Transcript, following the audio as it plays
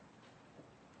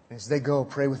As they go,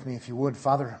 pray with me if you would.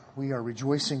 Father, we are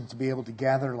rejoicing to be able to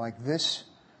gather like this,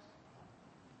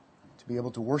 to be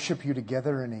able to worship you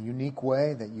together in a unique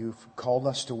way that you've called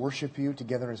us to worship you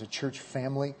together as a church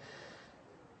family.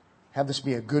 Have this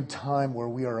be a good time where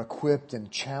we are equipped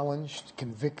and challenged,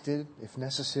 convicted if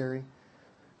necessary.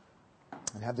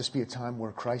 And have this be a time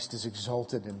where Christ is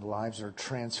exalted and lives are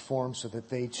transformed so that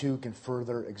they too can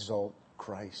further exalt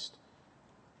Christ.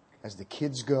 As the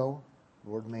kids go,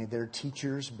 Lord, may their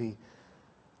teachers be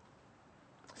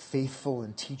faithful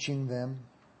in teaching them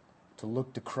to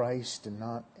look to Christ and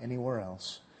not anywhere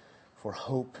else for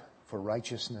hope, for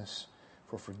righteousness,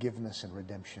 for forgiveness and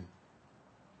redemption.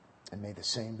 And may the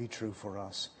same be true for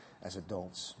us as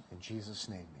adults. In Jesus'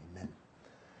 name, amen.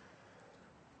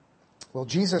 Well,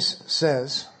 Jesus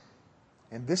says,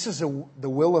 and this is the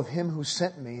will of Him who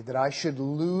sent me, that I should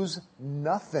lose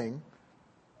nothing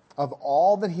of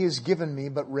all that He has given me,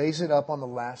 but raise it up on the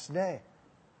last day.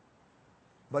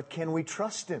 But can we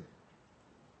trust Him?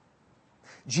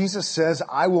 Jesus says,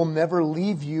 I will never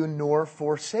leave you nor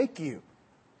forsake you.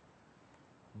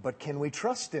 But can we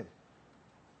trust Him?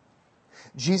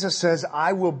 Jesus says,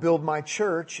 I will build my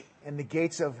church, and the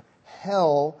gates of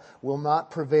hell will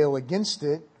not prevail against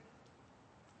it.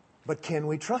 But can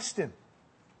we trust Him?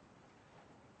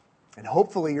 And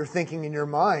hopefully you're thinking in your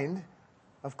mind,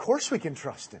 of course we can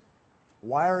trust Him.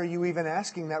 Why are you even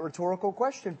asking that rhetorical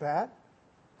question, Pat?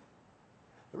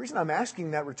 The reason I'm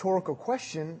asking that rhetorical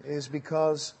question is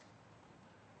because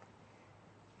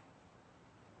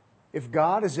if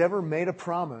God has ever made a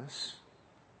promise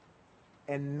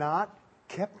and not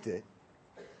kept it,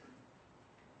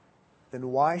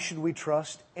 then why should we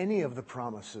trust any of the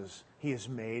promises He has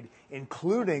made,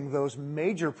 including those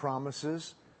major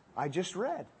promises I just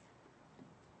read?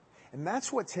 And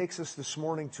that's what takes us this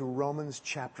morning to Romans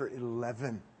chapter 11.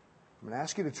 I'm going to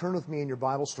ask you to turn with me in your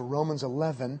Bibles to Romans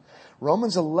 11.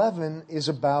 Romans 11 is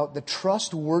about the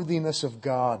trustworthiness of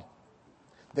God.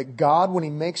 That God, when He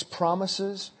makes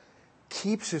promises,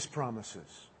 keeps His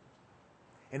promises.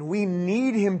 And we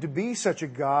need Him to be such a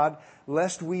God,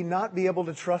 lest we not be able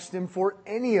to trust Him for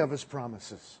any of His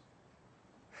promises.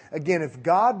 Again, if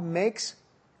God makes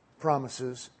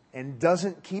promises and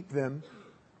doesn't keep them,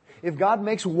 if God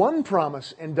makes one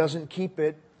promise and doesn't keep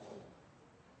it,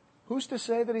 who's to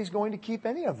say that He's going to keep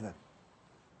any of them?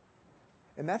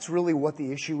 And that's really what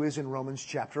the issue is in Romans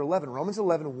chapter 11. Romans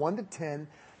 11, 1 to 10,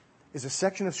 is a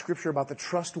section of Scripture about the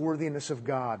trustworthiness of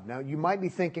God. Now, you might be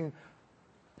thinking,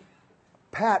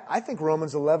 Pat, I think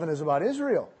Romans 11 is about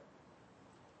Israel.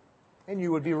 And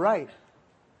you would be right.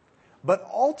 But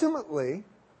ultimately,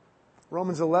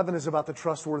 Romans 11 is about the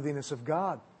trustworthiness of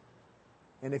God.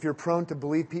 And if you're prone to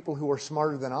believe people who are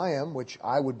smarter than I am, which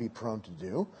I would be prone to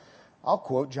do, I'll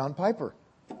quote John Piper.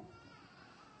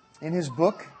 In his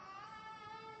book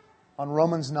on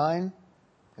Romans 9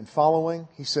 and following,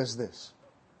 he says this: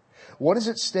 what is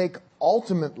at stake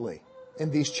ultimately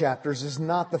in these chapters is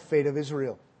not the fate of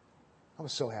Israel. I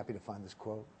was so happy to find this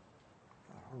quote.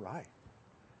 All right.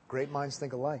 Great minds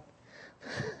think alike.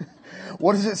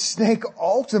 What is at stake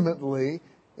ultimately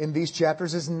in these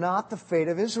chapters is not the fate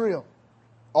of Israel.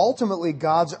 Ultimately,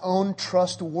 God's own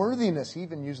trustworthiness, he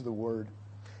even used the word,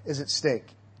 is at stake.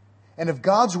 And if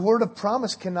God's word of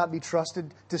promise cannot be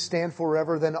trusted to stand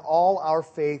forever, then all our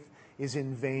faith is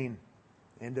in vain.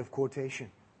 End of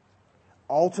quotation.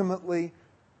 Ultimately,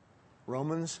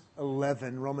 Romans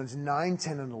 9,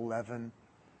 10, and 11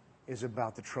 is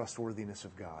about the trustworthiness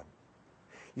of God.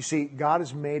 You see, God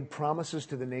has made promises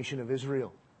to the nation of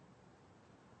Israel.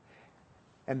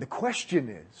 And the question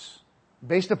is,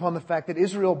 based upon the fact that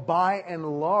Israel, by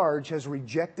and large, has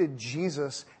rejected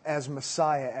Jesus as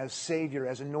Messiah, as Savior,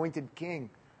 as anointed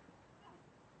King,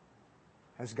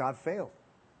 has God failed?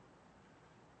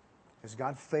 Has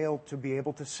God failed to be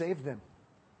able to save them?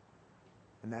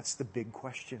 And that's the big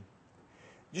question.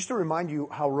 Just to remind you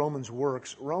how Romans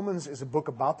works, Romans is a book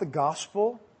about the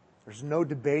gospel. There's no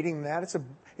debating that.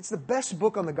 It's the best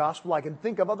book on the gospel I can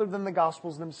think of other than the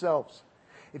gospels themselves.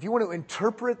 If you want to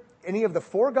interpret any of the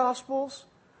four Gospels,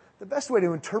 the best way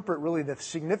to interpret really the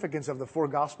significance of the four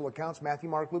Gospel accounts, Matthew,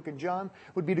 Mark, Luke, and John,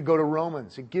 would be to go to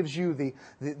Romans. It gives you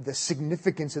the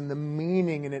significance and the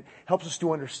meaning, and it helps us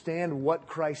to understand what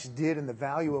Christ did and the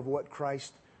value of what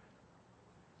Christ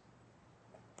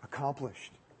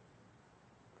accomplished.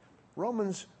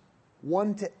 Romans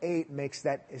 1 to 8 makes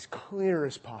that as clear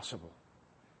as possible.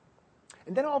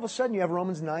 And then all of a sudden you have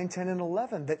Romans 9, 10, and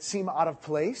 11 that seem out of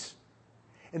place.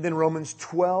 And then Romans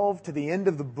 12 to the end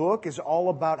of the book is all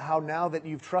about how now that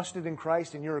you've trusted in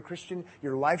Christ and you're a Christian,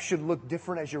 your life should look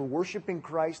different as you're worshiping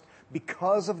Christ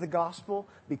because of the gospel,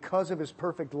 because of His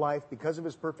perfect life, because of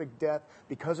His perfect death,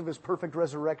 because of His perfect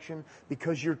resurrection,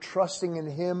 because you're trusting in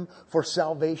Him for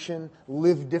salvation.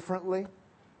 Live differently.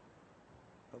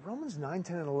 But Romans 9,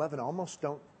 10, and 11 almost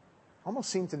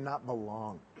seem to not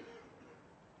belong.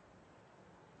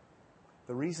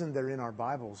 The reason they're in our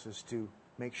Bibles is to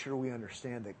make sure we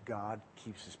understand that God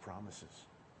keeps His promises.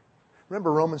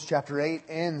 Remember, Romans chapter 8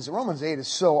 ends. Romans 8 is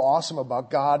so awesome about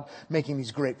God making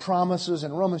these great promises.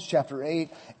 And Romans chapter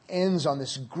 8 ends on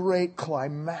this great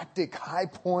climactic high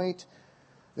point,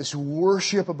 this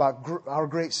worship about our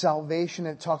great salvation.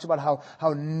 And it talks about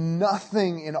how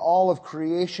nothing in all of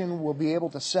creation will be able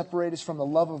to separate us from the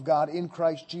love of God in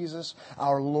Christ Jesus,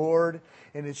 our Lord.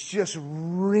 And it's just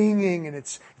ringing, and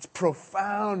it's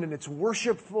profound, and it's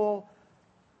worshipful.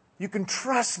 You can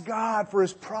trust God for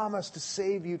His promise to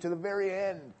save you to the very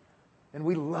end. And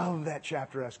we love that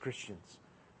chapter as Christians.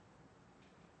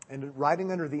 And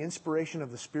writing under the inspiration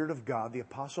of the Spirit of God, the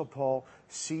Apostle Paul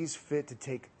sees fit to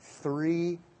take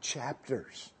 3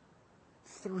 chapters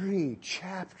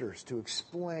to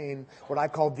explain what I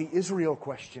call the Israel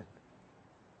question.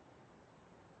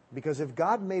 Because if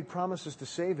God made promises to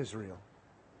save Israel,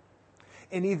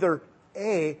 and either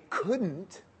A,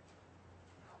 couldn't,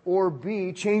 or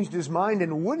B, changed His mind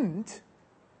and wouldn't,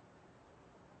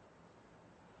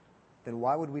 then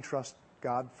why would we trust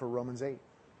God for Romans 8?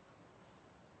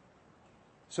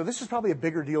 So this is probably a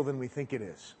bigger deal than we think it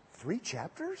is. 3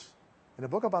 chapters in a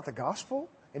book about the gospel,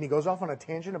 and he goes off on a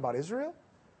tangent about Israel?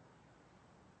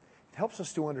 It helps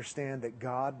us to understand that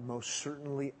God most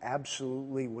certainly,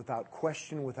 absolutely, without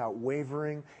question, without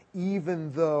wavering,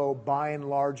 even though by and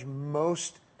large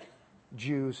most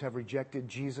Jews have rejected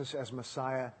Jesus as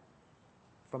Messiah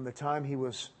from the time He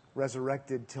was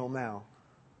resurrected till now,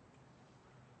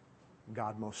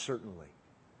 God most certainly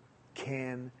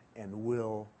can and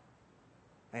will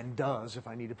and does, if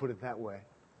I need to put it that way,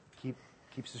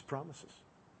 keeps His promises.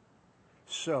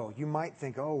 So you might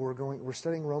think, oh, we're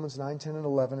studying Romans 9, 10, and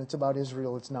 11. It's about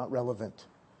Israel. It's not relevant.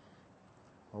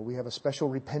 Well, we have a special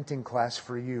repenting class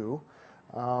for you.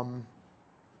 And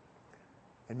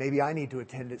maybe I need to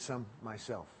attend it some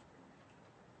myself.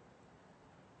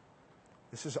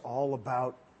 This is all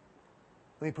about,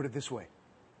 let me put it this way,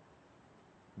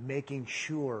 making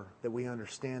sure that we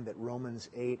understand that Romans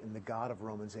 8 and the God of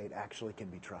Romans 8 actually can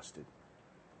be trusted.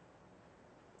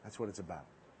 That's what it's about.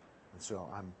 And so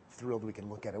I'm thrilled we can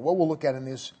look at it. What we'll look at in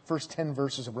these first 10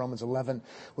 verses of Romans 11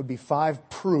 would be 5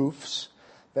 proofs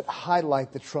that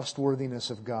highlight the trustworthiness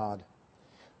of God.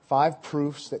 5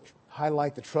 proofs that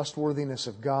highlight the trustworthiness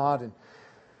of God, and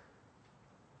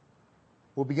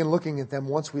we'll begin looking at them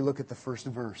once we look at the first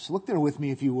verse. Look there with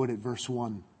me, if you would, at verse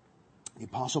 1. The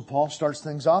Apostle Paul starts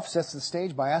things off, sets the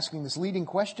stage by asking this leading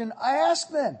question. I ask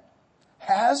then,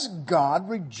 has God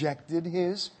rejected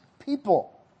His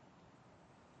people?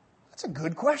 That's a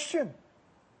good question.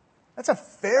 That's a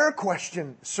fair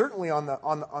question, certainly on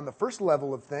the first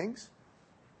level of things.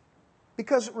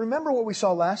 Because remember what we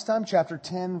saw last time, chapter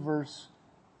 10, verse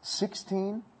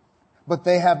 16? But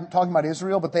they have, talking about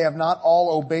Israel, but they have not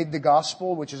all obeyed the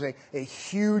gospel, which is a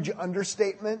huge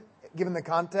understatement, given the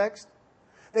context.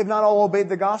 They've not all obeyed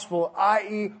the gospel,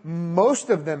 i.e., most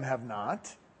of them have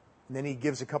not. And then he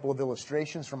gives a couple of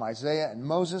illustrations from Isaiah and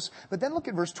Moses. But then look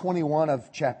at verse 21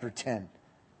 of chapter 10.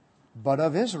 But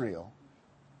of Israel,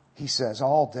 he says,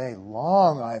 all day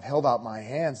long I have held out my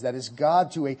hands, that is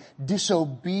God, to a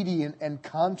disobedient and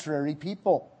contrary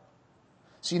people.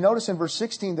 So you notice in verse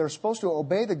 16, they're supposed to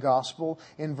obey the gospel.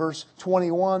 In verse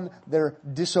 21, they're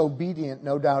disobedient.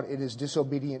 No doubt it is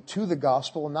disobedient to the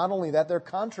gospel. And not only that, they're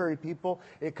contrary people.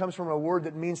 It comes from a word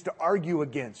that means to argue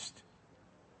against.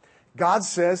 God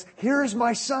says, here is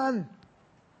my son.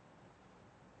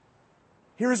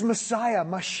 Here is Messiah,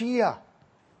 Mashiach,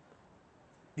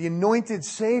 the anointed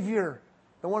Savior,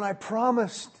 the one I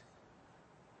promised.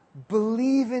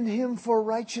 Believe in Him for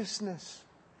righteousness.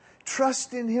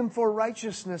 Trust in Him for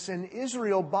righteousness. And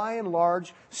Israel, by and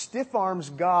large, stiff-arms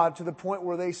God to the point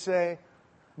where they say,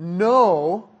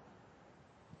 no.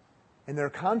 And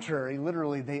they're contrary.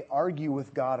 Literally, they argue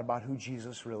with God about who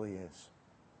Jesus really is.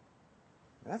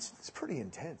 That's pretty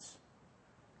intense.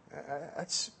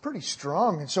 That's pretty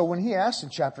strong. And so when he asks in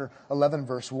chapter 11,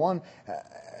 verse 1,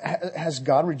 has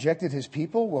God rejected His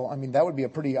people? Well, I mean, that would be a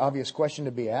pretty obvious question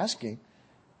to be asking.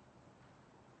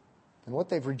 And what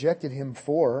they've rejected Him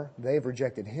for, they've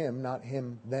rejected Him, not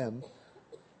Him, them,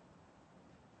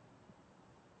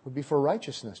 would be for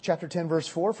righteousness. Chapter 10, verse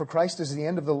 4, for Christ is the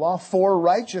end of the law for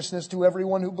righteousness to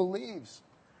everyone who believes.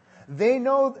 They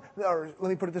know, or let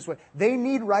me put it this way, they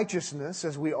need righteousness,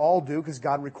 as we all do, because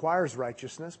God requires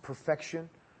righteousness, perfection.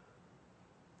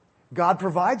 God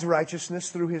provides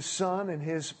righteousness through His Son and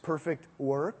His perfect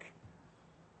work.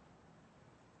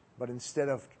 But instead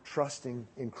of trusting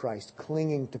in Christ,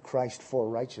 clinging to Christ for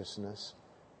righteousness,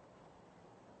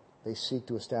 they seek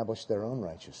to establish their own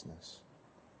righteousness.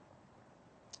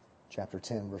 Chapter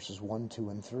 10, verses 1, 2,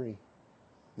 and 3.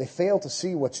 They fail to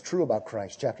see what's true about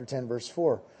Christ. Chapter 10, verse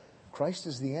 4. Christ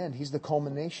is the end. He's the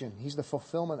culmination. He's the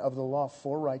fulfillment of the law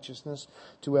for righteousness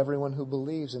to everyone who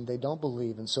believes, and they don't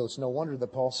believe. And so it's no wonder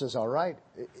that Paul says, all right,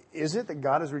 is it that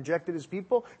God has rejected His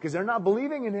people? Because they're not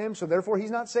believing in Him, so therefore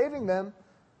He's not saving them.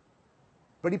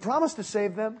 But He promised to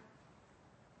save them.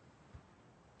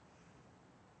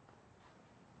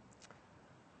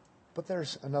 But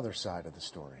there's another side of the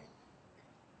story.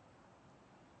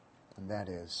 And that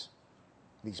is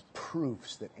these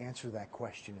proofs that answer that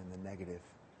question in the negative.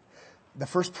 The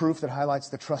first proof that highlights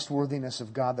the trustworthiness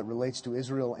of God that relates to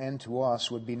Israel and to us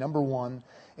would be, number one,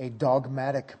 a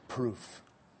dogmatic proof.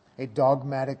 A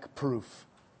dogmatic proof.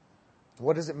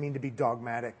 What does it mean to be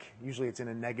dogmatic? Usually it's in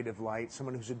a negative light.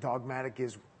 Someone who's a dogmatic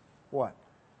is what?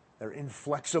 They're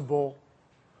inflexible.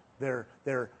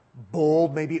 They're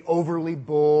bold, maybe overly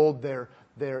bold. They're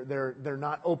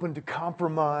not open to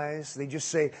compromise. They just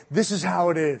say, this is how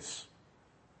it is.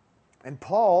 And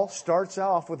Paul starts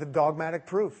off with a dogmatic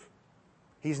proof.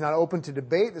 He's not open to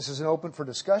debate. This isn't open for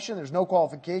discussion. There's no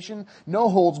qualification, no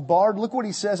holds barred. Look what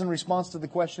he says in response to the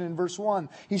question in verse 1.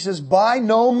 He says, by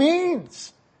no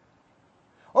means.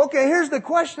 Okay, here's the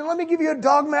question. Let me give you a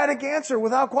dogmatic answer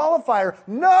without qualifier.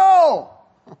 No!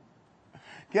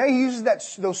 Okay, he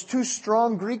uses those two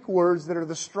strong Greek words that are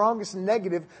the strongest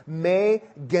negative, me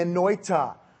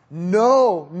genoita.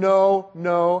 No, no,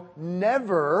 no,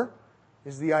 never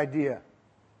is the idea.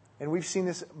 And we've seen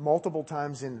this multiple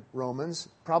times in Romans.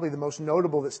 Probably the most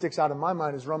notable that sticks out in my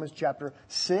mind is Romans chapter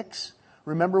 6.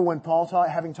 Remember when Paul,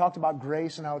 having talked about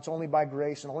grace and how it's only by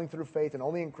grace and only through faith and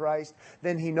only in Christ,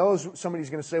 then he knows somebody's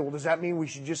going to say, well, does that mean we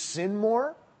should just sin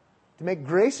more to make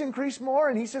grace increase more?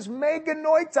 And he says, me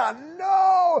genoita.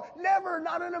 No, never,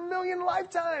 not in a million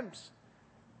lifetimes.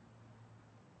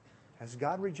 Has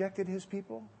God rejected His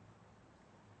people?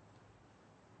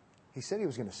 He said He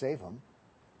was going to save them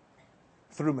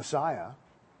through Messiah,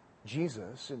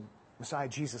 Jesus, and Messiah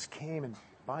Jesus came, and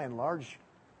by and large,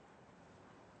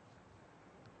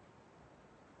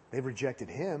 they've rejected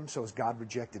Him, so has God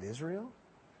rejected Israel?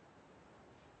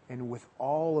 And with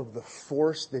all of the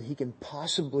force that he can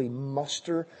possibly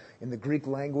muster in the Greek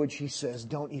language, he says,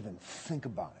 don't even think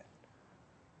about it.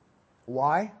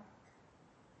 Why?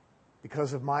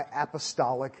 Because of my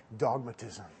apostolic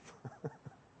dogmatism.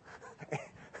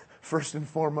 First and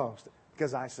foremost,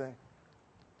 because I say,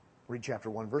 read chapter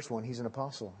 1, verse 1. He's an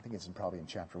apostle. I think it's probably in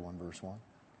chapter 1, verse 1.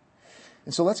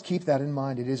 And so let's keep that in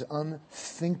mind. It is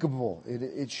unthinkable.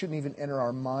 It shouldn't even enter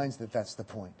our minds that that's the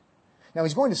point. Now,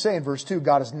 he's going to say in verse 2,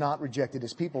 God has not rejected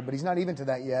His people, but he's not even to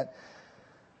that yet.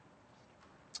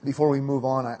 Before we move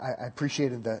on, I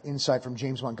appreciated the insight from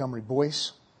James Montgomery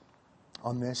Boyce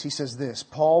on this. He says this,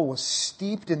 Paul was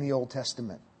steeped in the Old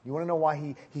Testament. You want to know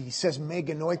why he says me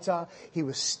genoita? He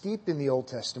was steeped in the Old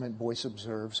Testament, Boyce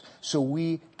observes, so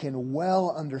we can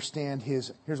well understand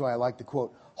his, here's why I like the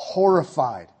quote,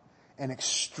 horrified and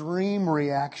extreme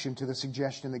reaction to the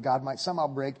suggestion that God might somehow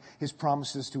break His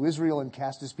promises to Israel and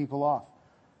cast His people off.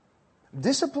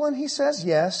 Discipline, he says,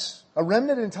 yes. A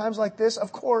remnant in times like this,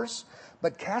 of course.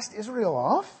 But cast Israel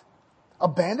off?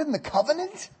 Abandon the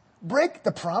covenant? Break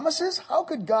the promises? How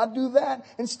could God do that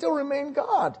and still remain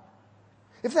God?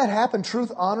 If that happened,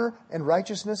 truth, honor, and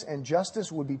righteousness and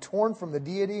justice would be torn from the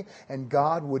deity, and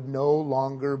God would no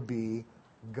longer be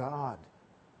God.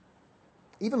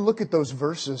 Even look at those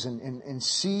verses and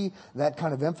see that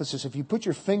kind of emphasis. If you put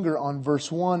your finger on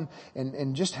verse 1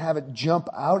 and just have it jump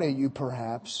out at you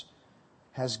perhaps,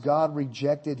 has God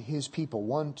rejected His people?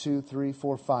 1, 2, 3,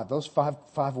 4, 5. Those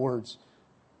five words,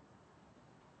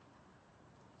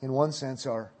 in one sense,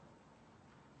 are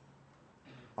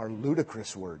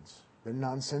ludicrous words. They're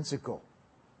nonsensical.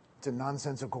 It's a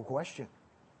nonsensical question.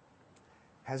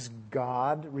 Has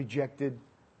God rejected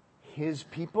His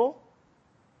people?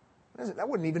 That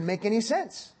wouldn't even make any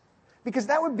sense. Because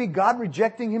that would be God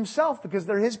rejecting Himself because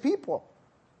they're His people.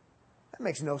 That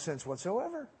makes no sense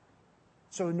whatsoever.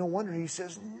 So no wonder he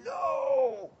says,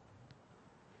 no.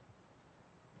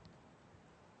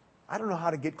 I don't know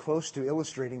how to get close to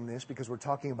illustrating this because we're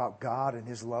talking about God and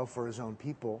His love for His own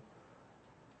people.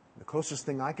 The closest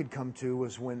thing I could come to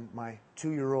was when my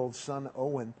 2-year-old son,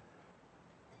 Owen,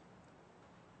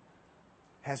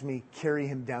 has me carry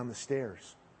him down the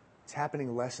stairs. It's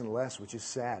happening less and less, which is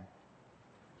sad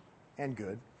and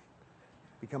good.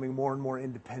 Becoming more and more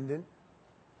independent.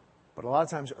 But a lot of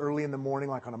times early in the morning,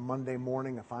 like on a Monday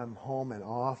morning, if I'm home and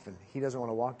off and he doesn't want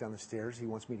to walk down the stairs, he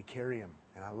wants me to carry him.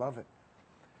 And I love it.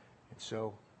 And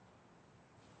so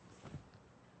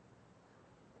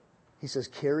he says,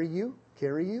 carry you?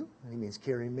 And he means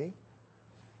carry me.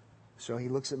 So he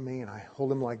looks at me and I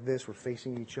hold him like this. We're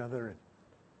facing each other. And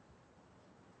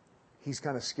he's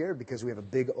kind of scared because we have a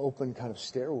big open kind of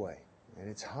stairway. And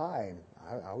it's high.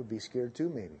 And I would be scared too,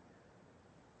 maybe.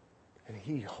 And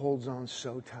he holds on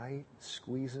so tight,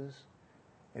 squeezes.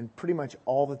 And pretty much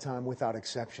all the time, without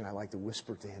exception, I like to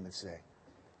whisper to him and say,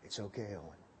 it's okay,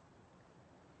 Owen.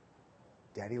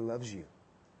 Daddy loves you.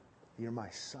 You're my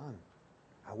son.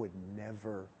 I would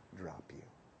never drop you.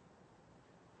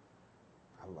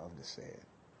 I love to say it.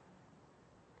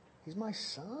 He's my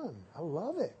son. I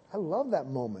love it. I love that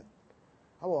moment.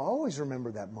 I will always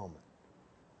remember that moment.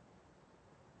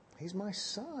 He's my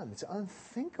son. It's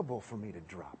unthinkable for me to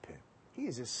drop him. He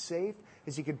is as safe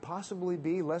as he could possibly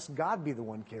be, lest God be the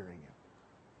one carrying him.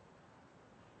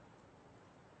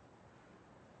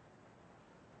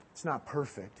 It's not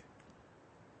perfect.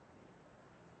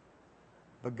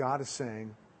 But God is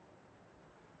saying,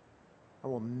 I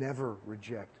will never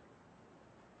reject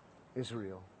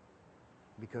Israel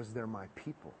because they're my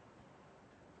people.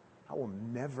 I will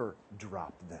never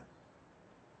drop them.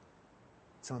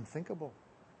 It's unthinkable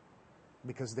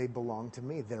because they belong to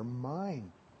me. They're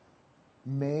mine.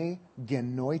 Me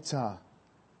genoita.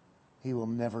 He will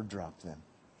never drop them.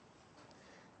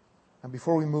 Now,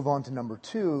 before we move on to number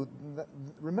 2,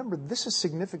 remember, this is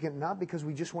significant not because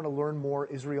we just want to learn more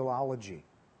Israelology.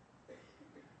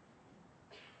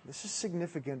 This is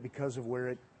significant because of where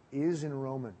it is in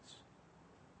Romans.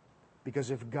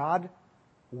 Because if God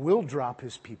will drop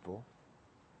his people,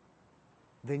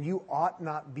 then you ought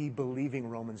not be believing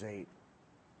Romans 8.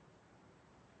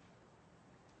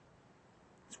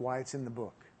 That's why it's in the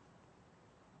book.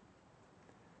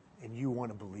 And you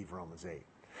want to believe Romans 8.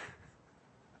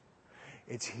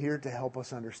 It's here to help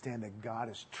us understand that God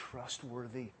is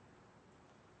trustworthy,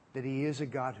 that he is a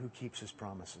God who keeps his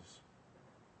promises.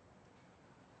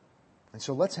 And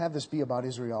so let's have this be about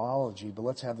Israelology, but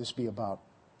let's have this be about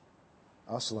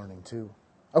us learning too.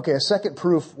 Okay, a second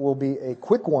proof will be a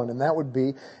quick one, and that would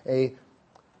be a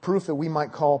proof that we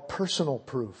might call personal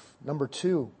proof. Number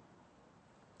 2.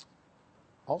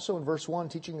 Also in verse 1,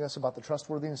 teaching us about the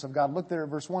trustworthiness of God. Look there at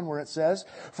verse 1 where it says,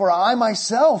 for I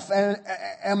myself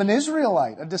am an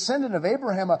Israelite, a descendant of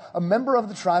Abraham, a member of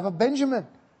the tribe of Benjamin.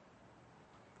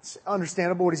 It's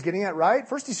understandable what he's getting at, right?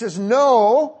 First he says,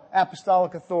 no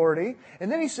apostolic authority.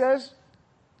 And then he says,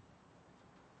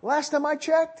 last time I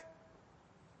checked,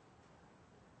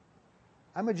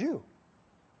 I'm a Jew.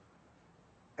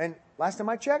 And last time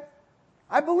I checked,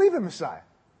 I believe in Messiah.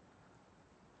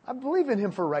 I believe in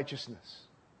him for righteousness.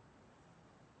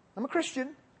 I'm a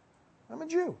Christian. I'm a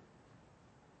Jew.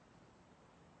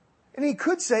 And he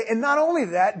could say, and not only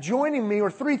that, joining me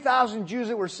were 3,000 Jews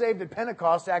that were saved at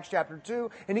Pentecost, Acts chapter 2,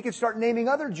 and he could start naming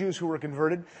other Jews who were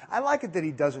converted. I like it that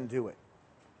he doesn't do it.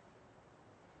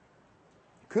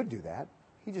 He could do that.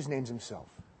 He just names himself.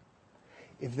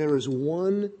 If there is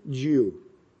one Jew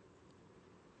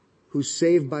who's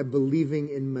saved by believing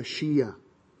in Mashiach,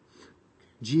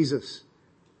 Jesus,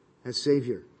 as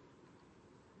Savior,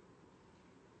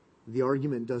 the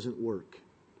argument doesn't work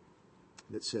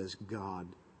that says God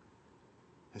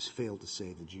has failed to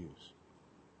save the Jews.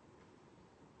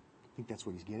 I think that's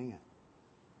what he's getting at.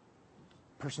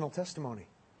 Personal testimony.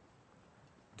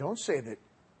 Don't say that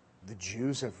the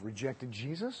Jews have rejected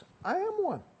Jesus. I am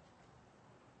one.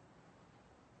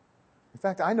 In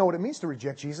fact, I know what it means to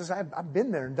reject Jesus. I've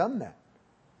been there and done that.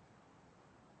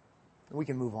 And we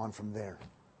can move on from there.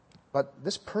 But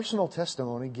this personal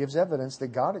testimony gives evidence that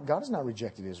God has not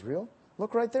rejected Israel.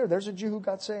 Look right there. There's a Jew who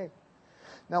got saved.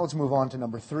 Now let's move on to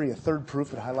number 3, a third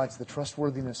proof that highlights the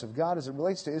trustworthiness of God as it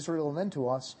relates to Israel and then to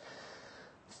us.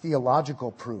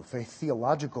 Theological proof, a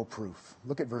theological proof.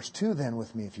 Look at verse 2 then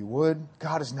with me if you would.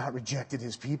 God has not rejected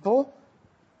his people,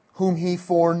 whom he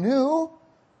foreknew.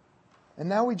 And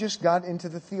now we just got into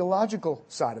the theological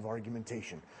side of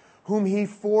argumentation. Whom he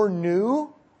foreknew,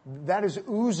 that is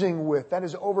oozing with, that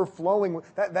is overflowing with,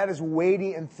 that is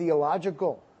weighty and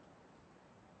theological.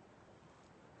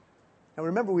 Now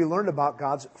remember, we learned about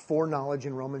God's foreknowledge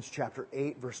in Romans chapter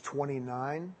 8, verse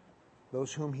 29.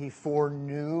 Those whom he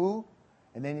foreknew.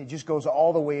 And then it just goes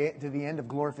all the way to the end of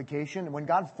glorification. And when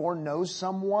God foreknows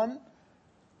someone,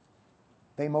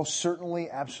 they most certainly,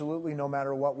 absolutely, no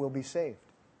matter what, will be saved.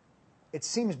 It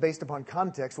seems based upon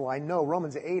context, well, I know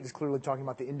Romans 8 is clearly talking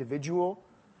about the individual.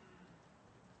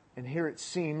 And here it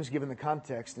seems, given the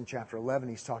context in chapter 11,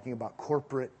 he's talking about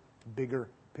corporate, bigger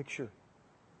picture.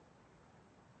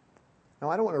 Now,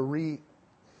 I don't want to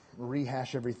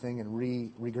rehash everything and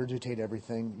regurgitate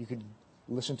everything. You could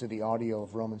listen to the audio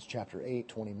of Romans chapter 8,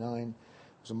 29. It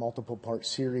was a multiple-part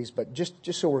series. But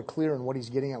just so we're clear on what he's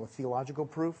getting at with theological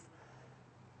proof,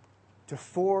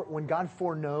 when God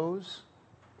foreknows,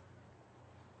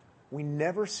 we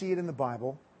never see it in the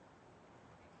Bible.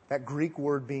 That Greek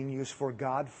word being used for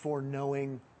God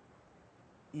foreknowing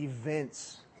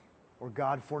events or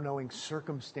God foreknowing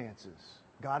circumstances,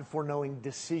 God foreknowing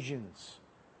decisions.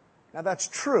 Now that's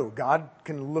true. God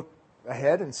can look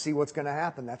ahead and see what's going to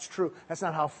happen. That's true. That's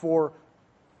not how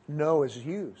foreknow is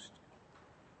used.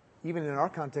 Even in our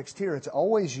context here, it's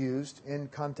always used in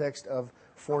context of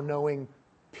foreknowing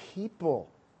people.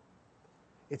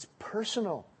 It's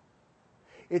personal.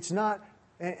 It's not,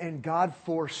 and God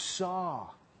foresaw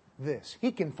this.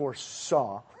 He can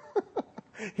foresaw.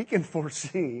 He can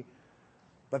foresee.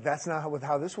 But that's not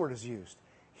how this word is used.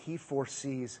 He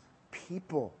foresees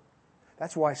people.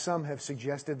 That's why some have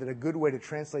suggested that a good way to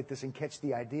translate this and catch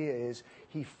the idea is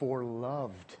he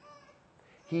foreloved.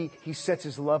 He sets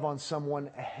his love on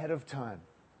someone ahead of time.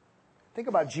 Think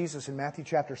about Jesus in Matthew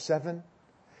chapter 7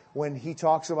 when he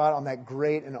talks about on that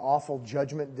great and awful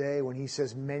judgment day when he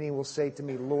says, many will say to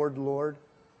me, Lord, Lord.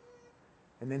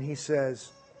 And then he says,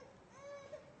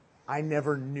 I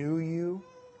never knew you.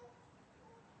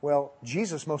 Well,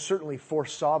 Jesus most certainly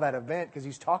foresaw that event because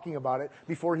he's talking about it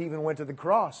before he even went to the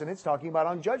cross. And it's talking about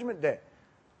on Judgment Day.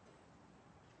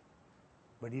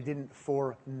 But he didn't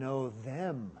foreknow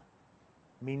them.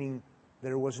 Meaning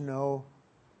there was no,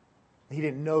 he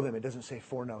didn't know them. It doesn't say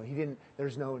foreknow.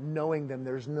 There's no knowing them.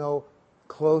 There's no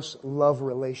close love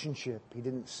relationship. He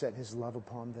didn't set his love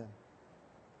upon them.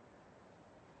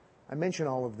 I mention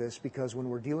all of this because when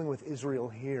we're dealing with Israel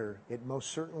here, it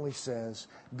most certainly says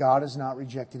God has not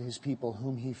rejected his people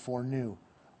whom he foreknew.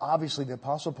 Obviously, the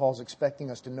Apostle Paul is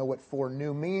expecting us to know what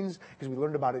foreknew means because we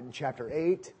learned about it in chapter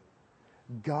 8.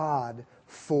 God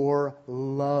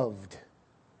foreloved.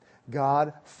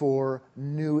 God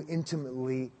foreknew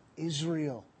intimately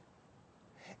Israel.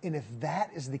 And if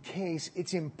that is the case,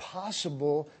 it's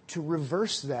impossible to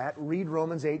reverse that. Read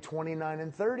Romans 8, 29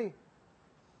 and 30.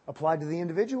 Applied to the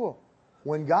individual.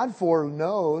 When God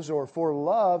foreknows or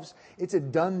foreloves, it's a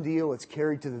done deal. It's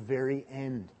carried to the very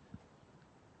end.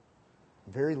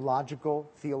 Very logical,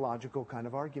 theological kind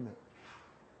of argument.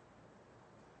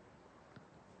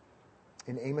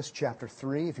 In Amos chapter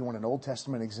 3, if you want an Old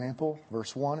Testament example,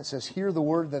 verse 1, it says, hear the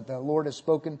word that the Lord has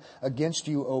spoken against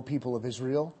you, O people of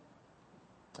Israel,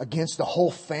 against the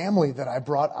whole family that I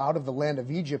brought out of the land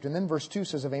of Egypt. And then verse 2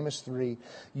 says of Amos 3,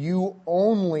 you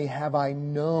only have I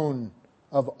known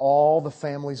of all the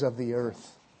families of the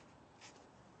earth.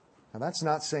 Now that's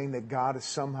not saying that God is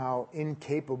somehow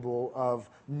incapable of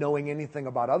knowing anything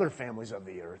about other families of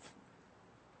the earth.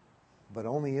 But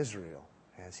only Israel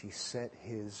has he set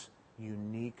his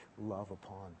unique love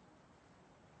upon.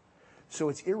 So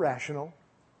it's irrational,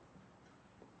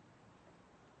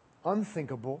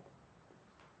 unthinkable,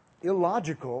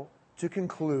 illogical to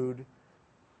conclude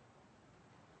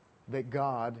that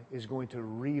God is going to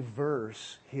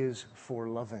reverse his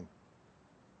foreloving.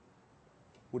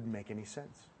 Wouldn't make any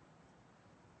sense.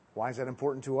 Why is that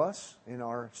important to us in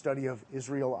our study of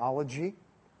Israelology?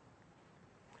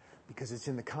 Because it's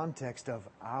in the context of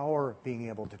our being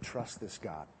able to trust this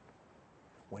God.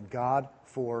 When God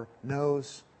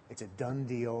foreknows, it's a done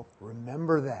deal.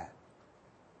 Remember that.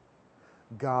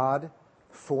 God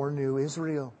foreknew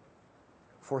Israel.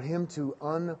 For him to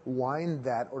unwind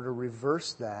that or to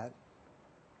reverse that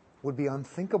would be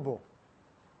unthinkable.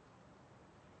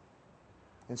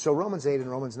 And so Romans 8 and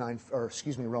Romans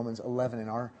 11 in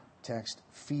our text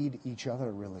feed each other,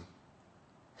 really.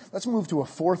 Let's move to a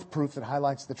fourth proof that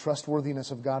highlights the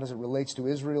trustworthiness of God as it relates to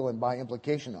Israel and by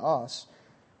implication us.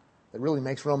 That really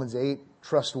makes Romans 8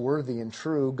 trustworthy and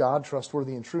true, God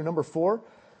trustworthy and true. Number 4,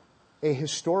 a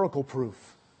historical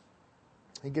proof.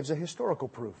 He gives a historical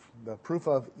proof, the proof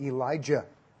of Elijah.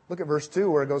 Look at verse 2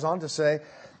 where it goes on to say,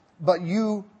 verse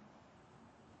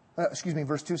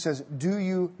 2 says, do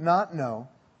you not know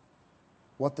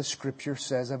what the Scripture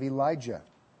says of Elijah?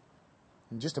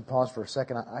 And just to pause for a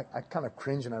second, I kind of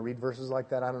cringe when I read verses like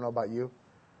that. I don't know about you.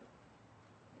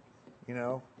 You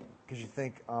know, because you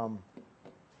think, I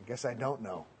guess I don't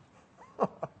know.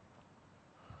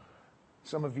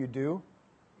 Some of you do.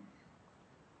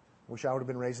 Wish I would have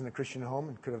been raised in a Christian home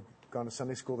and could have gone to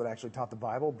Sunday school that actually taught the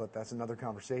Bible, but that's another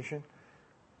conversation.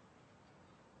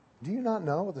 Do you not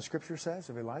know what the Scripture says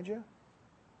of Elijah?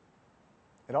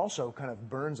 It also kind of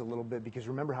burns a little bit because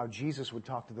remember how Jesus would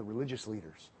talk to the religious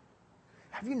leaders.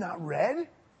 Have you not read?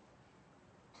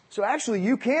 So actually,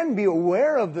 you can be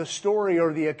aware of the story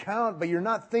or the account, but you're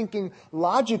not thinking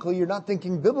logically, you're not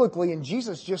thinking biblically, and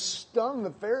Jesus just stung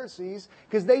the Pharisees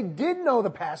because they did know the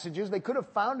passages. They could have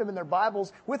found them in their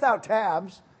Bibles without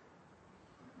tabs.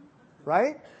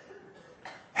 Right?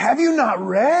 Have you not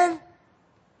read?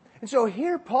 And so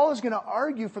here Paul is going to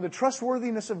argue for the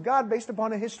trustworthiness of God based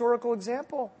upon a historical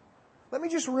example. Let me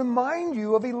just remind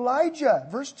you of Elijah.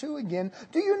 Verse 2 again.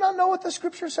 Do you not know what the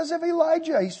Scripture says of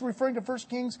Elijah? He's referring to 1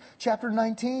 Kings chapter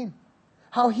 19.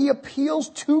 How he appeals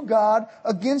to God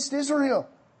against Israel.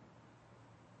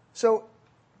 So,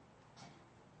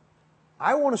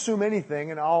 I won't assume anything,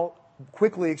 and I'll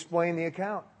quickly explain the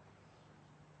account.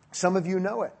 Some of you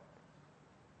know it.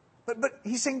 But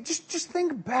he's saying, just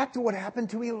think back to what happened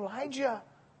to Elijah.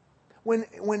 When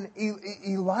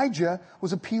Elijah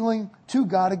was appealing to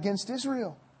God against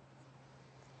Israel.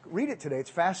 Read it today. It's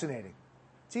fascinating.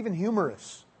 It's even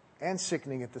humorous and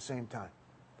sickening at the same time.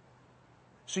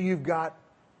 So you've got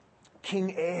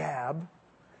King Ahab,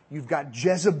 you've got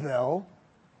Jezebel,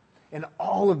 and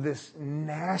all of this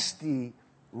nasty,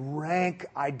 rank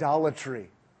idolatry.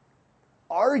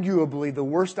 Arguably the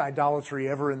worst idolatry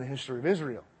ever in the history of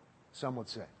Israel, some would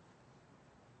say.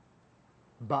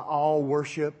 Baal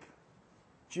worship.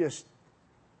 Just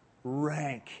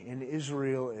rank, and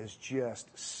Israel is just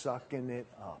sucking it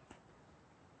up.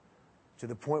 To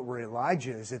the point where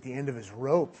Elijah is at the end of his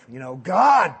rope.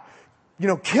 God,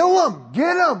 kill them,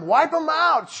 get them, wipe them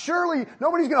out. Surely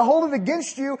nobody's going to hold it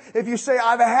against you if you say,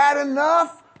 I've had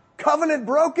enough, covenant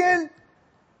broken.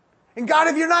 And God,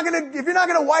 if you're not going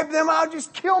to wipe them out,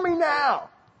 just kill me now.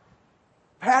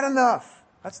 I've had enough.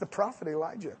 That's the prophet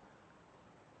Elijah.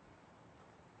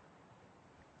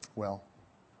 Well,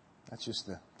 that's just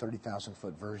the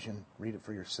 30,000-foot version. Read it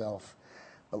for yourself.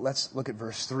 But let's look at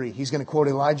verse 3. He's going to quote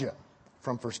Elijah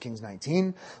from 1 Kings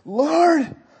 19.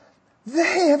 Lord,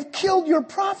 they have killed your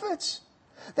prophets.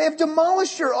 They have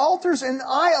demolished your altars, and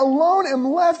I alone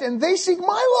am left, and they seek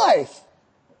my life.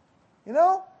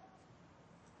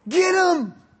 Get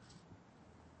them.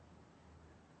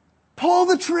 Pull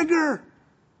the trigger.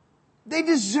 They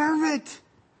deserve it.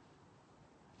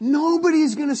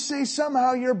 Nobody's going to say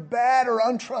somehow you're bad or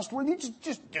untrustworthy.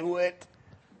 Just do it.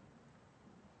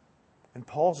 And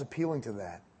Paul's appealing to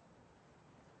that.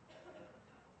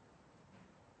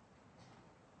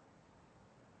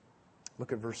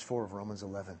 Look at verse 4 of Romans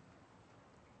 11.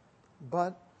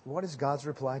 But what is God's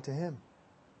reply to him?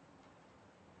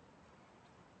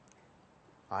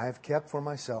 I have kept for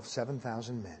myself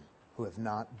 7,000 men who have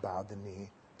not bowed the knee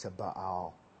to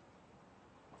Baal.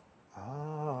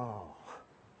 Oh.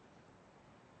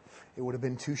 It would have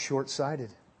been too short-sighted.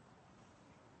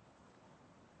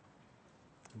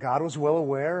 God was well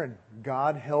aware, and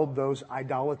God held those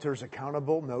idolaters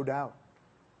accountable, no doubt.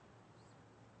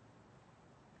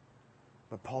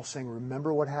 But Paul's saying,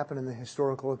 remember what happened in the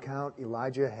historical account?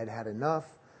 Elijah had had enough.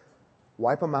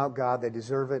 Wipe them out, God. They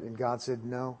deserve it. And God said,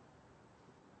 no,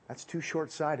 that's too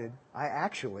short-sighted. I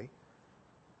actually,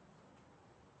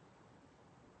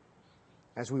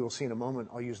 as we will see in a moment,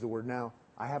 I'll use the word now,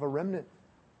 I have a remnant.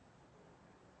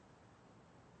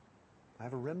 I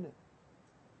have a remnant.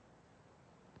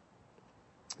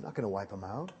 I'm not going to wipe them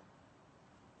out.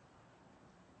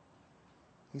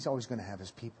 He's always going to have his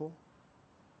people.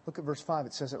 Look at verse 5.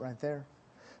 It says it right there.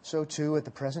 So too, at the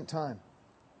present time,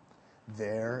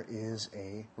 there is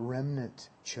a remnant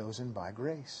chosen by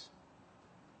grace.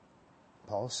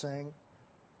 Paul's saying,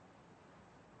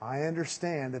 I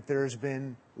understand that there's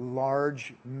been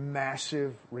large,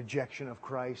 massive rejection of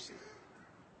Christ.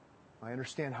 I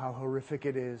understand how horrific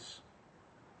it is.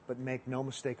 But make no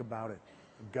mistake about it.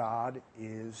 God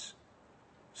is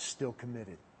still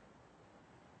committed.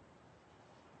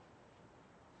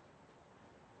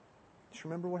 Just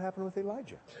remember what happened with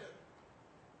Elijah.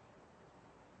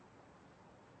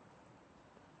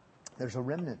 There's a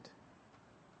remnant.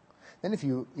 Then if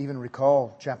you even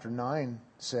recall, chapter 9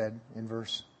 said in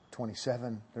verse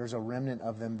 27, there's a remnant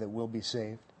of them that will be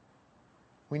saved.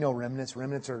 We know remnants.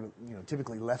 Remnants are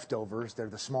typically leftovers. They're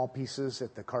the small pieces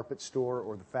at the carpet store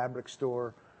or the fabric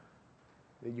store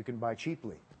that you can buy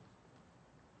cheaply.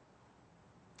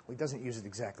 Well, he doesn't use it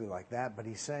exactly like that, but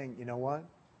he's saying, you know what?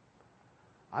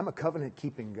 I'm a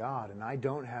covenant-keeping God, and I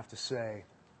don't have to say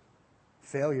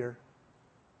failure,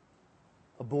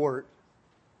 abort,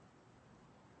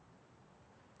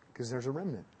 because there's a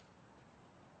remnant.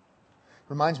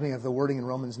 Reminds me of the wording in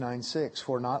Romans 9:6,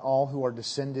 for not all who are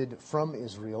descended from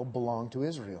Israel belong to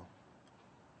Israel.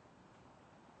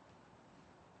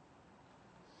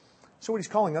 So what he's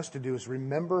calling us to do is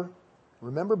remember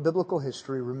Remember biblical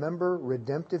history, remember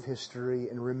redemptive history,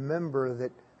 and remember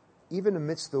that even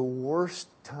amidst the worst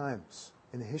times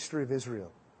in the history of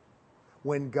Israel,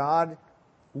 when God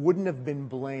wouldn't have been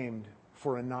blamed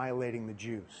for annihilating the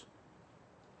Jews,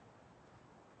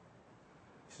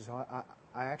 He says,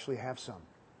 I actually have some.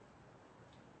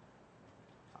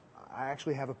 I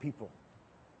actually have a people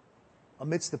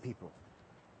amidst the people.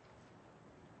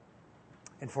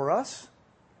 And for us,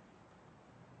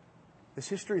 this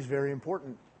history is very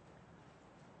important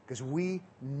because we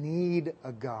need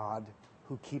a God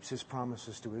who keeps His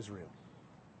promises to Israel.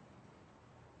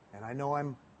 And I know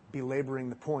I'm belaboring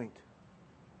the point,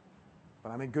 but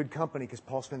I'm in good company because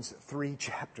Paul spends 3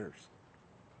 chapters.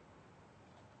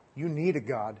 You need a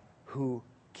God who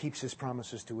keeps His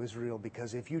promises to Israel,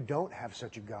 because if you don't have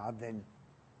such a God, then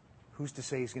who's to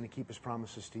say He's going to keep His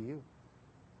promises to you?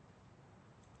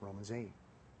 Romans 8.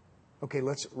 Okay,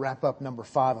 let's wrap up number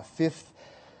 5, a 5th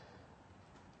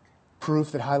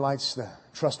proof that highlights the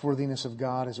trustworthiness of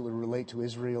God as it would relate to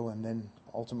Israel and then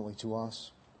ultimately to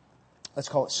us. Let's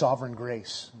call it sovereign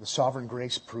grace, the sovereign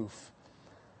grace proof.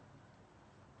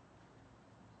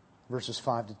 Verses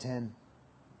 5 to 10.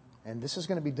 And this is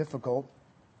going to be difficult,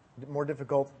 more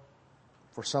difficult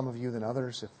for some of you than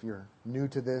others if you're new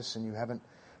to this and you haven't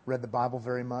read the Bible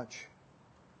very much.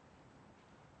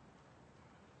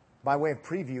 By way of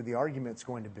preview, the argument's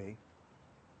going to be,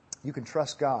 you can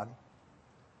trust God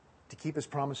to keep His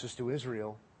promises to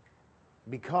Israel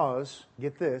because,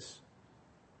 get this,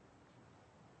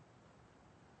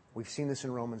 we've seen this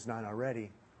in Romans 9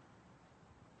 already,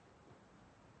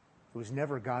 it was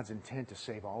never God's intent to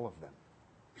save all of them,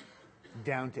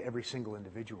 down to every single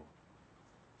individual.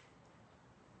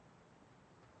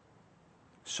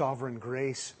 Sovereign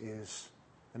grace is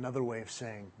another way of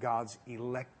saying God's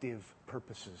elective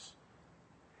purposes.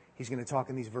 He's going to talk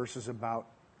in these verses about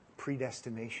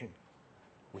predestination,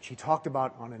 which he talked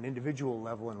about on an individual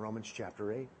level in Romans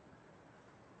chapter 8.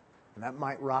 And that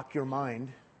might rock your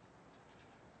mind,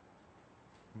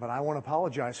 but I won't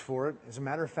apologize for it. As a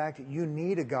matter of fact, you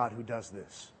need a God who does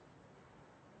this.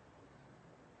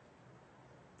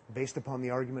 Based upon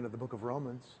the argument of the book of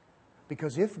Romans.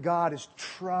 Because if God is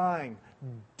trying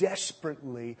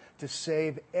desperately to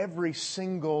save every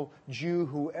single Jew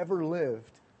who ever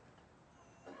lived,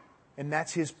 and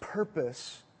that's His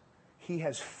purpose, He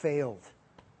has failed.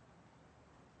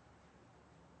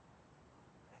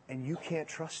 And you can't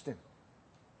trust Him.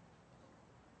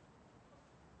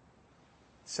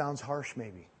 Sounds harsh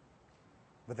maybe,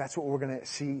 but that's what we're going to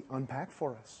see unpacked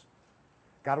for us.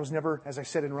 God was never, as I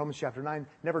said in Romans chapter 9,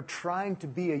 never trying to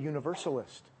be a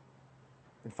universalist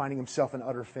and finding Himself an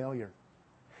utter failure.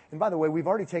 And by the way, we've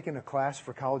already taken a class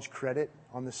for college credit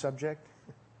on this subject.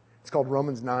 It's called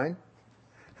Romans 9.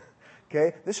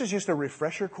 Okay, this is just a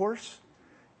refresher course.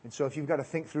 And so if you've got to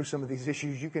think through some of these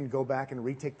issues, you can go back and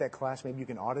retake that class. Maybe you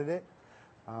can audit it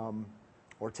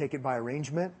or take it by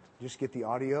arrangement. Just get the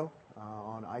audio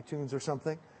on iTunes or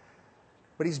something.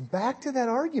 But he's back to that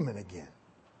argument again.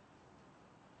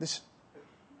 This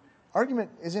argument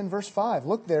is in verse 5.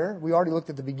 Look there. We already looked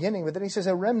at the beginning, but then he says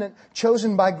a remnant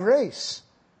chosen by grace.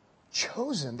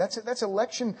 Chosen. That's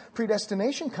election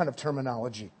predestination kind of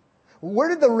terminology. Where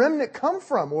did the remnant come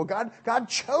from? Well, God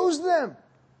chose them.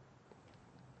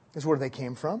 Is where they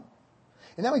came from.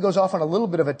 And now he goes off on a little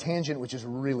bit of a tangent, which is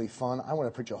really fun. I want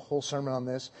to preach a whole sermon on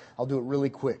this. I'll do it really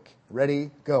quick.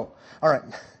 Ready? Go. All right.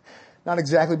 Not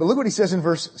exactly, but look what he says in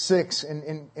verse 6.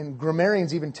 And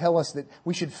grammarians even tell us that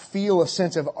we should feel a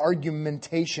sense of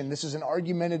argumentation. This is an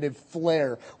argumentative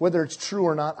flair. Whether it's true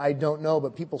or not, I don't know,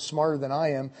 but people smarter than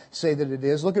I am say that it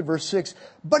is. Look at verse 6.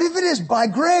 But if it is by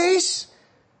grace,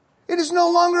 it is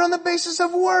no longer on the basis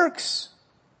of works.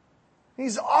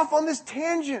 He's off on this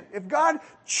tangent. If God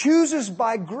chooses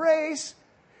by grace,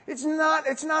 it's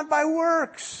not by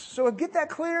works. So get that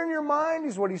clear in your mind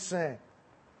is what he's saying.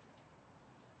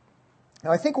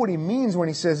 Now, I think what he means when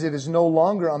he says it is no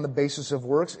longer on the basis of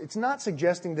works, it's not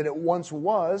suggesting that it once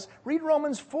was. Read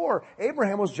Romans 4.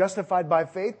 Abraham was justified by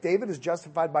faith. David is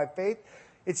justified by faith.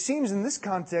 It seems in this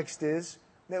context is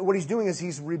that what he's doing is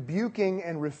he's rebuking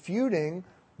and refuting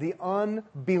the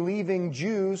unbelieving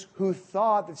Jews who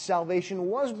thought that salvation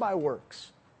was by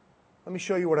works. Let me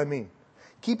show you what I mean.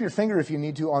 Keep your finger, if you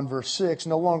need to, on verse 6,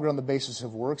 no longer on the basis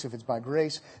of works, if it's by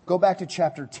grace. Go back to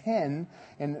chapter 10,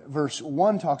 and verse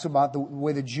 1 talks about the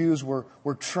way the Jews were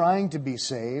trying to be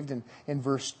saved. And in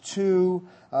verse 2,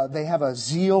 they have a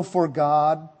zeal for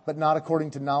God, but not according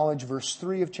to knowledge. Verse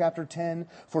 3 of chapter 10,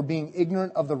 for being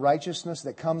ignorant of the righteousness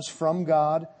that comes from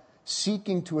God,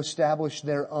 seeking to establish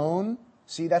their own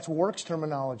See, that's works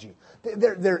terminology.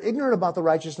 They're ignorant about the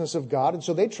righteousness of God, and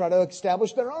so they try to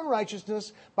establish their own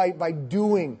righteousness by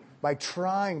doing, by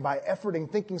trying, by efforting,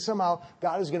 thinking somehow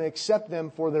God is going to accept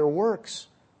them for their works.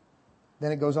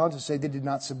 Then it goes on to say they did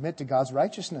not submit to God's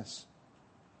righteousness.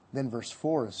 Then verse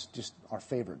 4 is just our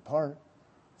favorite part.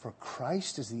 For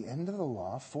Christ is the end of the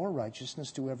law for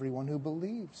righteousness to everyone who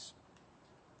believes.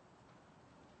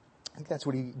 I think that's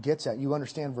what he gets at. You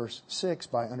understand verse 6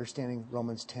 by understanding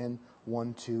Romans 10,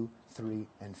 1, 2, 3,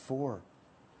 and 4.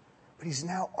 But he's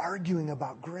now arguing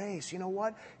about grace. You know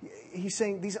what? He's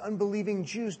saying these unbelieving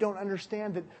Jews don't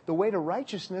understand that the way to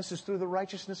righteousness is through the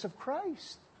righteousness of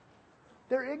Christ.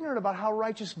 They're ignorant about how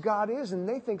righteous God is, and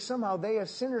they think somehow they as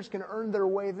sinners can earn their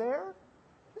way there.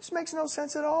 This makes no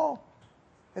sense at all.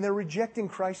 And they're rejecting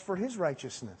Christ for His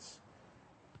righteousness.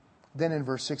 Then in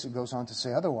verse 6 it goes on to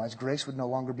say, otherwise grace would no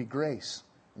longer be grace.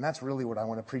 And that's really what I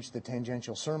want to preach the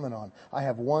tangential sermon on. I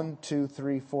have 1, 2,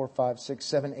 3, 4, 5, 6,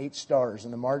 7, 8 stars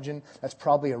in the margin. That's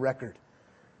probably a record.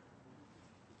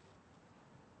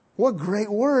 What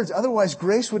great words. Otherwise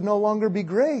grace would no longer be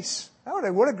grace.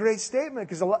 What a great statement.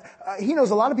 Because he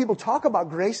knows a lot of people talk about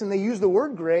grace and they use the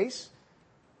word grace.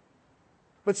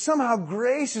 But somehow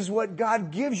grace is what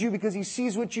God gives you because He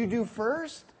sees what you do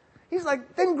first. He's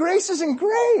like, then grace isn't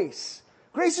grace.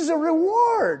 Grace is a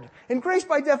reward. And grace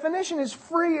by definition is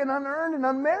free and unearned and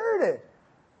unmerited.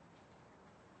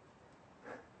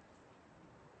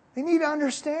 They need to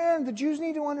understand. The Jews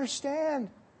need to understand.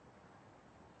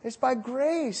 It's by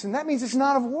grace. And that means it's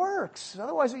not of works.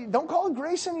 Otherwise, don't call it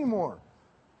grace anymore.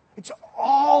 It's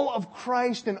all of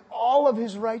Christ and all of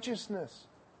His righteousness.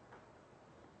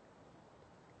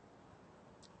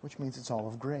 Which means it's all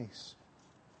of grace.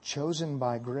 Chosen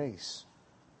by grace.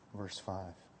 Verse 5.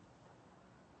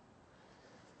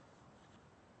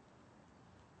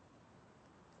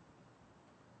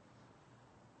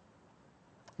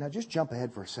 Now just jump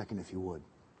ahead for a second if you would.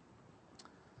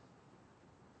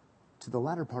 To the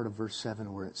latter part of verse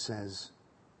 7 where it says,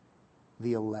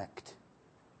 the elect.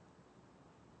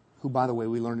 Who, by the way,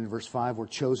 we learned in verse 5 were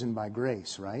chosen by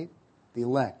grace, right? The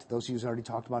elect, those who's already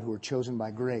talked about who were chosen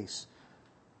by grace,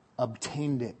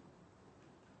 obtained it.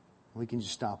 We can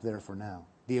just stop there for now.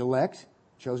 The elect,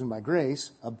 chosen by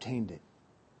grace, obtained it.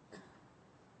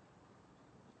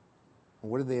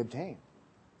 And what did they obtain?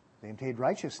 They obtained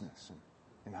righteousness.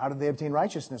 And how did they obtain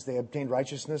righteousness? They obtained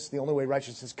righteousness the only way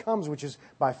righteousness comes, which is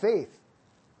by faith.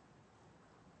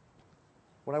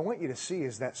 What I want you to see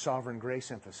is that sovereign grace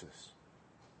emphasis.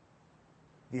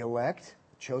 The elect,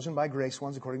 chosen by grace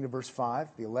ones, according to verse 5,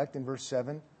 the elect in verse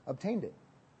 7, obtained it.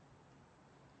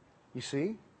 You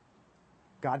see?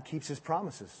 God keeps His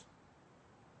promises.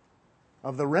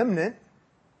 Of the remnant,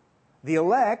 the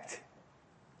elect,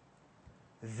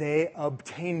 they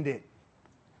obtained it.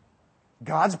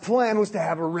 God's plan was to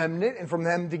have a remnant and from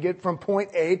them to get from point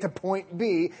A to point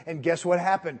B. And guess what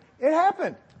happened? It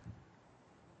happened.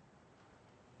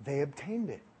 They obtained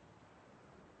it.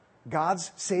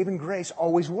 God's saving grace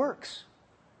always works.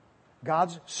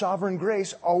 God's sovereign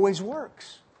grace always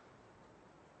works.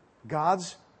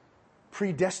 God's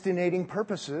predestinating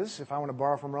purposes, if I want to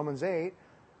borrow from Romans 8,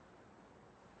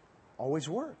 always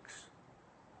works.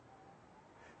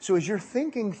 So as you're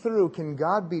thinking through, can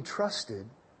God be trusted?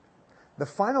 The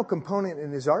final component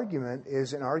in his argument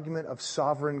is an argument of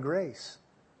sovereign grace.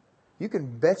 You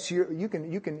can bet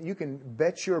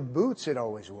your boots it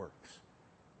always works.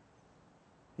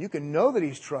 You can know that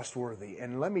He's trustworthy.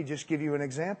 And let me just give you an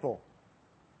example.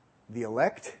 The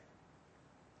elect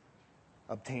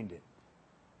obtained it.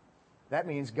 That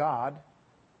means God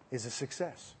is a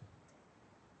success.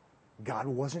 God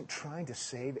wasn't trying to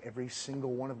save every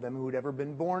single one of them who had ever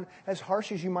been born, as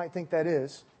harsh as you might think that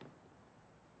is.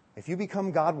 If you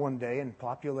become God one day and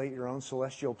populate your own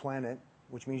celestial planet,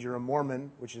 which means you're a Mormon,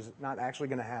 which is not actually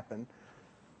going to happen,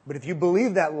 but if you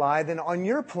believe that lie, then on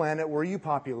your planet where you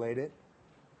populate it,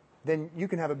 then you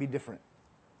can have it be different.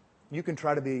 You can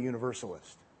try to be a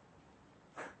universalist.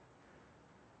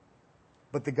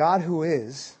 But the God who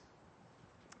is,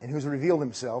 and who's revealed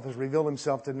Himself, has revealed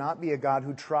Himself to not be a God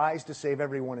who tries to save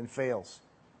everyone and fails.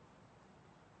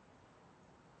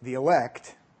 The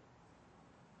elect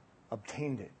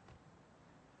obtained it.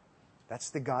 That's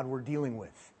the God we're dealing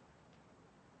with.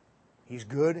 He's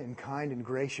good and kind and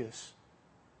gracious.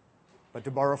 But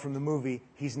to borrow from the movie,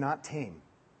 He's not tame.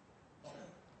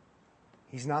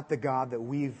 He's not the God that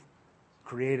we've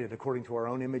created according to our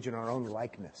own image and our own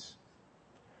likeness.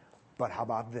 But how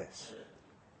about this?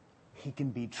 He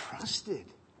can be trusted.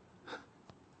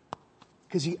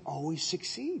 Because He always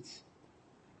succeeds.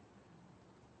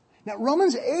 Now,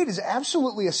 Romans 8 is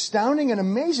absolutely astounding and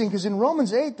amazing because in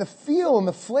Romans 8, the feel and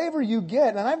the flavor you get,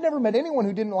 and I've never met anyone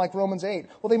who didn't like Romans 8.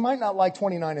 Well, they might not like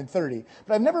 29 and 30,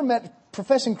 but I've never met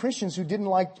professing Christians who didn't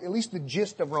like at least the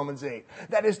gist of Romans 8.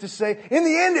 That is to say, in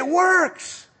the end, it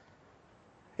works.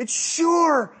 It's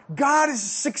sure. God is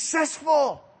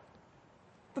successful.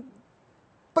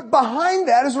 But behind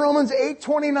that is Romans 8,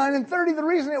 29 and 30. The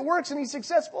reason it works and He's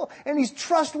successful and He's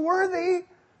trustworthy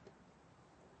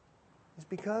is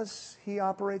because He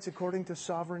operates according to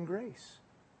sovereign grace.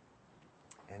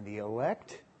 And the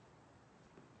elect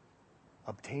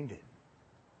obtained it.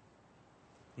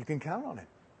 You can count on it.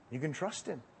 You can trust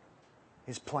Him.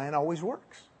 His plan always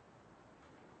works.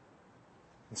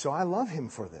 And so I love Him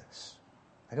for this.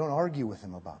 I don't argue with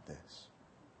Him about this.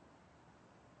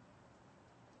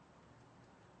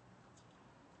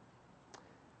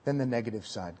 Then the negative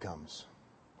side comes.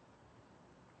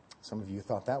 Some of you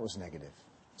thought that was negative.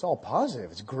 It's all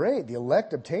positive. It's great. The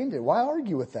elect obtained it. Why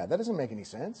argue with that? That doesn't make any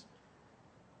sense.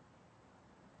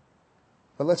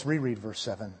 But let's reread verse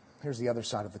 7. Here's the other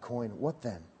side of the coin. What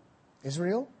then?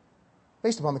 Israel?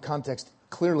 Based upon the context,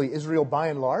 clearly Israel by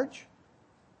and large.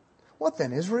 What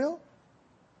then? Israel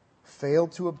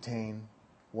failed to obtain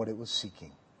what it was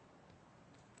seeking.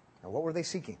 Now, what were they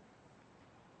seeking?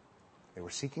 They were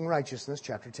seeking righteousness,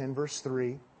 chapter 10, verse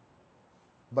 3.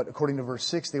 But according to verse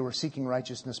 6, they were seeking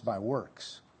righteousness by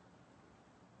works.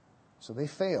 So they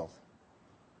failed.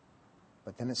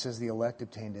 But then it says the elect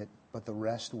obtained it, but the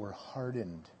rest were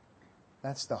hardened.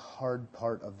 That's the hard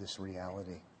part of this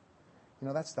reality. You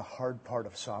know, that's the hard part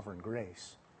of sovereign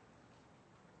grace.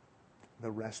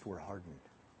 The rest were hardened.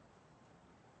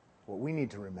 What we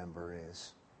need to remember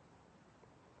is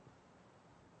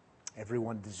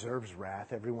everyone deserves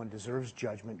wrath. Everyone deserves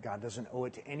judgment. God doesn't owe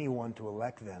it to anyone to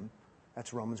elect them.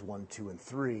 That's Romans 1, 2, and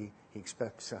 3. He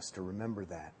expects us to remember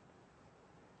that.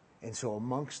 And so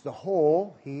amongst the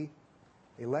whole, He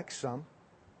elects some,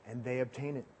 and they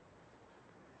obtain it.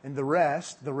 And the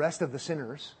rest of the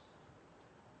sinners,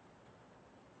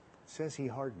 says He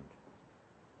hardened.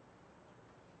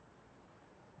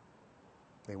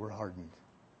 They were hardened.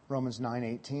 Romans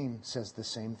 9:18 says the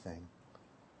same thing.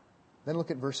 Then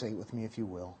look at verse 8 with me, if you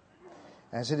will.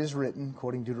 As it is written,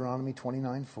 quoting Deuteronomy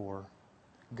 29:4,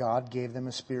 God gave them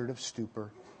a spirit of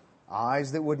stupor,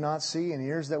 eyes that would not see and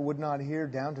ears that would not hear,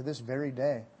 down to this very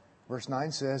day. Verse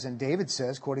 9 says, and David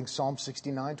says, quoting Psalm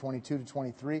 69, 22 to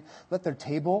 23, let their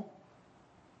table,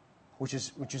 which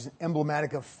is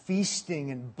emblematic of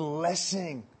feasting and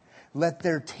blessing, let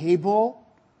their table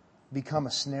become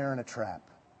a snare and a trap,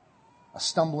 a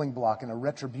stumbling block and a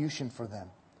retribution for them.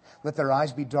 Let their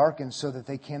eyes be darkened so that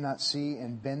they cannot see,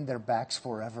 and bend their backs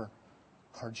forever.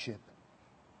 Hardship,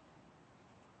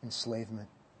 enslavement,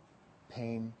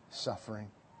 pain,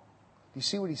 suffering. Do you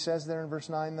see what he says there in verse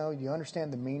 9, though? Do you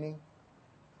understand the meaning?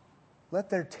 Let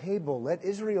their table, let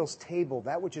Israel's table,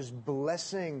 that which is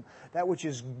blessing, that which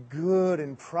is good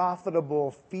and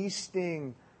profitable,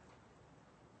 feasting,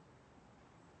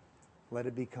 let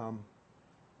it become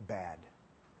bad.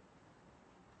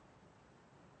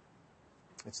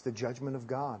 It's the judgment of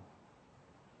God.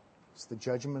 It's the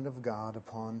judgment of God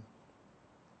upon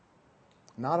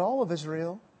not all of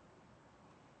Israel,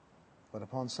 but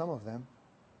upon some of them,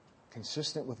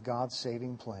 consistent with God's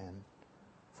saving plan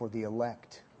for the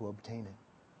elect who obtain it.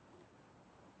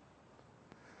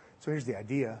 So here's the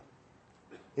idea.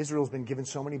 Israel's been given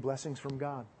so many blessings from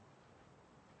God.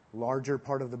 Larger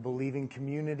part of the believing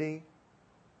community,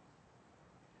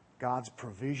 God's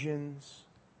provisions.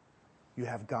 You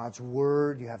have God's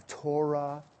Word, you have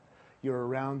Torah, you're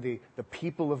around the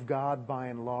people of God by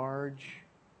and large.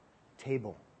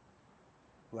 Table,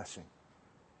 blessing.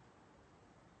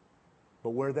 But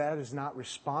where that is not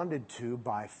responded to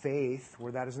by faith,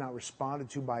 where that is not responded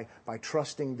to by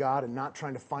trusting God and not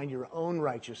trying to find your own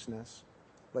righteousness,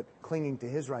 but clinging to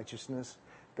His righteousness,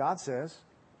 God says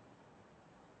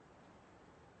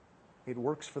it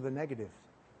works for the negative.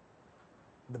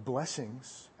 The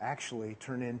blessings actually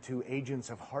turn into agents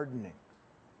of hardening.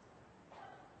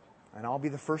 And I'll be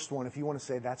the first one, if you want to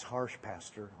say, that's harsh,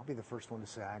 Pastor, I'll be the first one to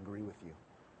say, I agree with you.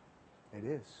 It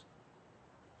is.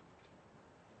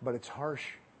 But it's harsh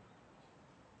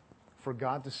for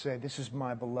God to say, this is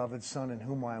my beloved Son in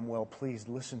whom I am well pleased.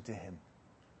 Listen to Him.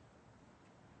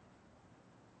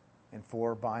 And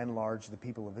for, by and large, the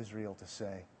people of Israel to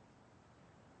say,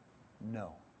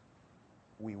 no,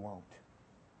 we won't.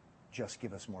 Just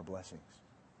give us more blessings.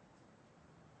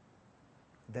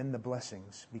 Then the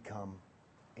blessings become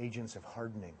agents of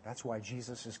hardening. That's why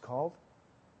Jesus is called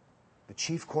the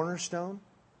chief cornerstone,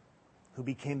 who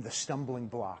became the stumbling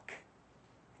block.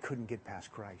 Couldn't get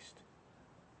past Christ.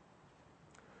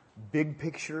 big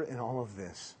picture in all of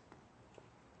this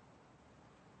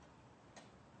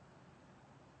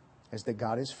is that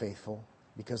God is faithful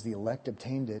because the elect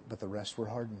obtained it, but the rest were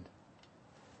hardened.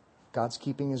 God's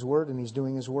keeping His word and He's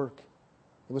doing His work.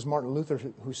 It was Martin Luther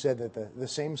who said that the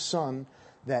same sun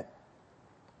that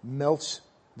melts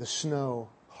the snow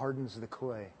hardens the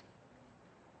clay.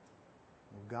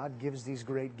 God gives these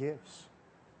great gifts.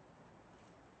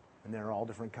 And there are all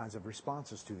different kinds of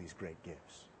responses to these great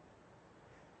gifts.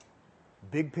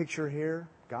 Big picture here,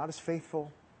 God is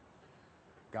faithful.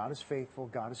 God is faithful.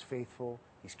 God is faithful.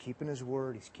 He's keeping His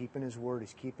word. He's keeping His word.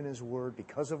 He's keeping His word.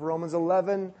 Because of Romans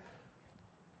 11,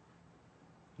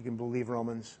 you can believe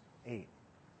Romans 8.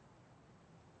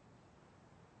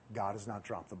 God has not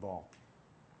dropped the ball.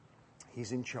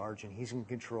 He's in charge and He's in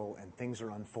control, and things are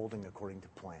unfolding according to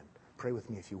plan. Pray with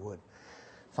me if you would.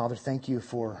 Father, thank You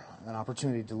for an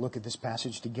opportunity to look at this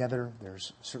passage together.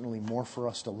 There's certainly more for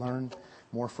us to learn,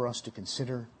 more for us to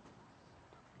consider.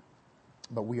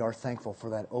 But we are thankful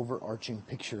for that overarching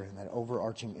picture and that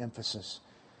overarching emphasis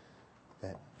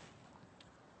that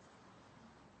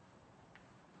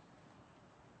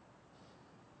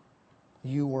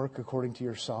You work according to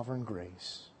Your sovereign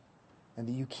grace and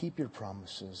that You keep Your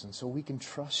promises. And so we can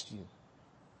trust You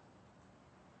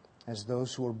as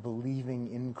those who are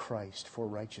believing in Christ for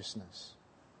righteousness.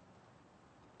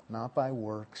 Not by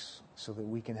works so that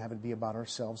we can have it be about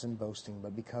ourselves and boasting,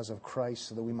 but because of Christ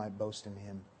so that we might boast in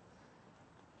Him.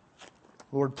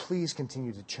 Lord, please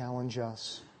continue to challenge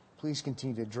us. Please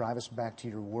continue to drive us back to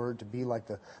Your word, to be like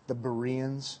the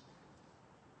Bereans,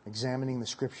 examining the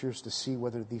Scriptures to see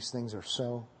whether these things are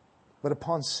so. But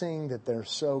upon seeing that they're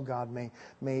so, God, may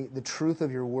the truth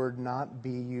of Your word not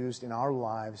be used in our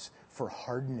lives for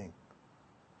hardening.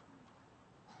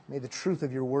 May the truth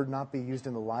of Your word not be used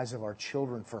in the lives of our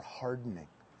children for hardening.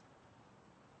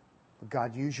 But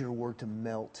God, use Your word to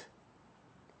melt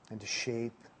and to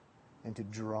shape and to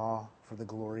draw for the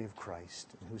glory of Christ,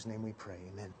 in whose name we pray.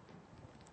 Amen.